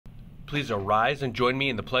please arise and join me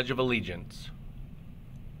in the Pledge of Allegiance.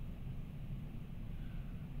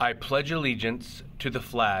 I pledge allegiance to the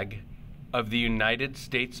flag of the United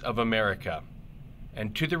States of America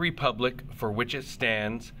and to the republic for which it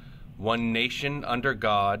stands, one nation under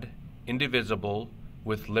God, indivisible,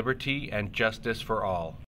 with liberty and justice for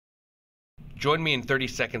all. Join me in 30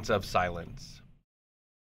 seconds of silence.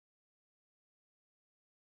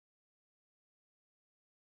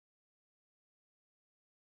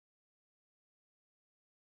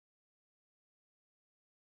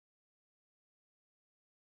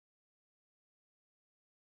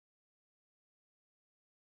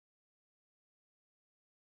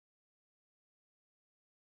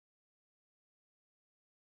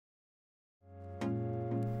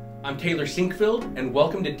 I'm Taylor Sinkfield, and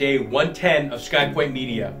welcome to day 110 of Sky Pointe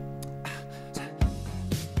Media.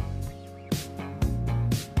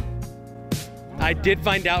 I did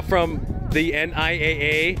find out from the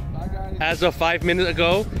NIAA as of 5 minutes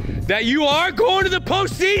ago that you are going to the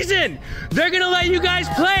postseason. They're gonna let you guys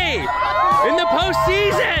play in the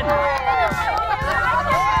postseason.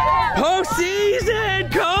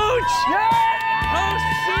 Postseason, coach! Postseason!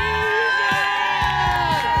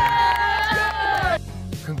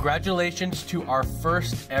 Congratulations to our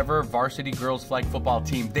first ever varsity girls flag football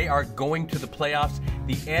team. They are going to the playoffs.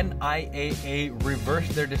 The NIAA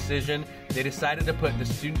reversed their decision. They decided to put the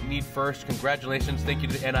student need first. Congratulations, thank you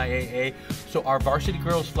to the NIAA. So our varsity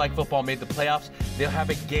girls flag football made the playoffs. They'll have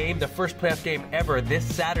a game, the first playoff game ever, this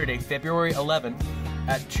Saturday, February 11th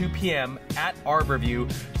at 2 p.m. at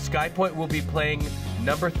Arborview. Sky Pointe will be playing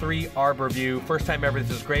number 3 Arborview. First time ever, this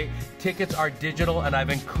is great. Tickets are digital, and I've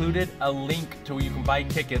included a link to where you can buy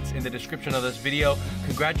tickets in the description of this video.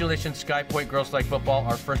 Congratulations, Sky Pointe Girls Flag Football,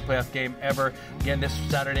 our first playoff game ever. Again, this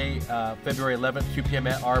Saturday, February 11th, 2 p.m.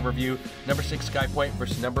 at Arborview. Number 6 Sky Pointe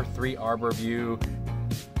versus number 3 Arborview.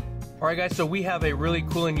 All right, guys, so we have a really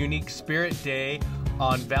cool and unique Spirit Day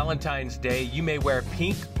on Valentine's Day. You may wear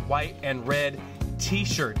pink, white, and red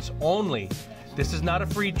t-shirts only. This is not a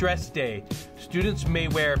free dress day. Students may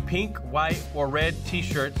wear pink, white, or red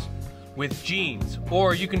t-shirts with jeans,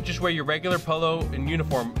 or you can just wear your regular polo and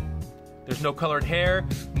uniform. There's no colored hair,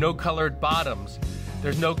 no colored bottoms.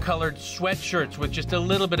 There's no colored sweatshirts with just a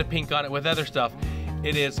little bit of pink on it with other stuff.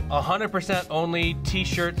 It is 100% only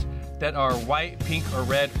t-shirts that are white, pink, or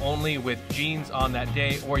red only with jeans on that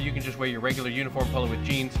day, or you can just wear your regular uniform polo with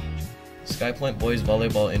jeans. Sky Pointe boys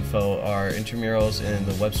volleyball info are intramurals in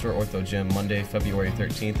the Webster Ortho Gym Monday, February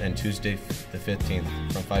 13th and Tuesday the 15th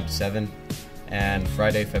from 5 to 7, and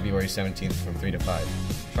Friday, February 17th from 3 to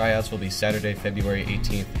 5. Tryouts will be Saturday, February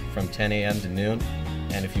 18th from 10 a.m. to noon,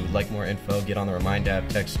 and if you would like more info, get on the Remind app,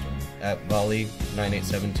 text at volley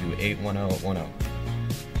 987-281010.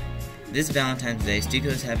 This Valentine's Day, Stuco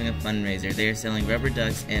is having a fundraiser. They are selling rubber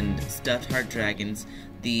ducks and stuffed heart dragons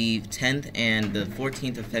the 10th and the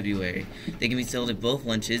 14th of February. They can be sold at both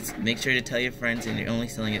lunches. Make sure to tell your friends, and you're only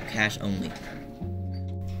selling it cash only.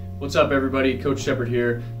 What's up, everybody? Coach Shepard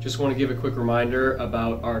here. Just want to give a quick reminder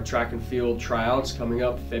about our track and field tryouts coming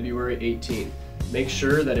up February 18th. Make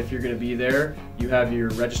sure that if you're going to be there, you have your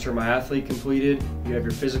Register My Athlete completed, you have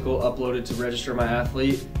your physical uploaded to Register My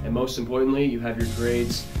Athlete, and most importantly, you have your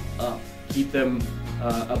grades up. Keep them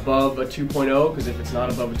above a 2.0, because if it's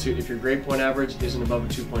not above a 2, if your grade point average isn't above a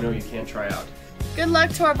 2.0, you can't try out. Good luck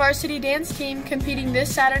to our varsity dance team competing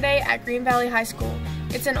this Saturday at Green Valley High School.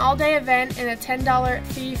 It's an all-day event and a $10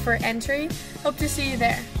 fee for entry. Hope to see you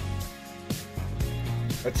there.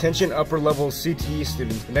 Attention upper-level CTE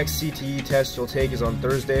students. The next CTE test you'll take is on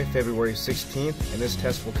Thursday, February 16th, and this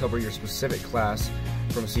test will cover your specific class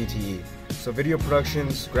from CTE. So video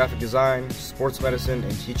productions, graphic design, sports medicine,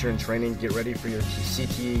 and teacher and training, get ready for your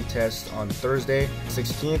CTE test on Thursday,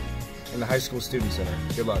 16th, in the High School Student Center.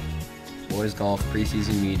 Good luck. Boys Golf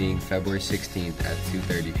preseason meeting February 16th at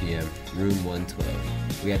 2:30 p.m., room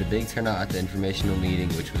 112. We had a big turnout at the informational meeting,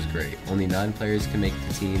 which was great. Only 9 players can make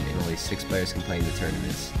the team and only 6 players can play in the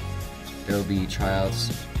tournaments. There will be tryouts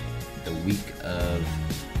the week of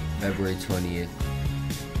February 20th.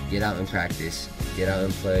 Get out and practice. Get out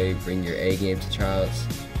and play. Bring your A game to tryouts.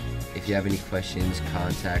 If you have any questions,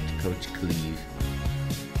 contact Coach Cleve.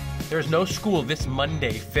 There's no school this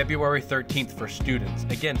Monday, February 13th for students.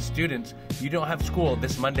 Again, students, you don't have school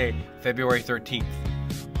this Monday, February 13th.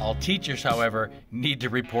 All teachers, however, need to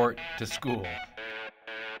report to school.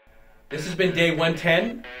 This has been day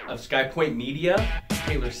 110 of Sky Pointe Media.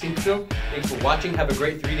 Taylor Sinkfield. Thanks for watching. Have a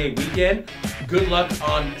great 3-day weekend. Good luck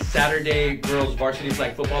on Saturday girls varsity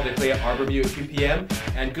flag football. They play at Arborview at 2 p.m.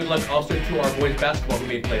 And good luck also to our boys basketball who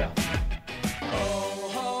made playoffs. Ho,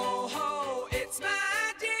 ho, ho, it's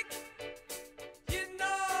magic. You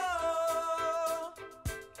know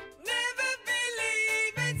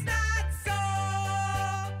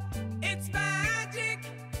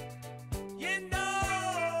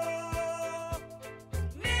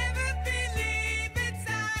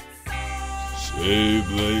Say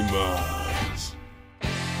Blama.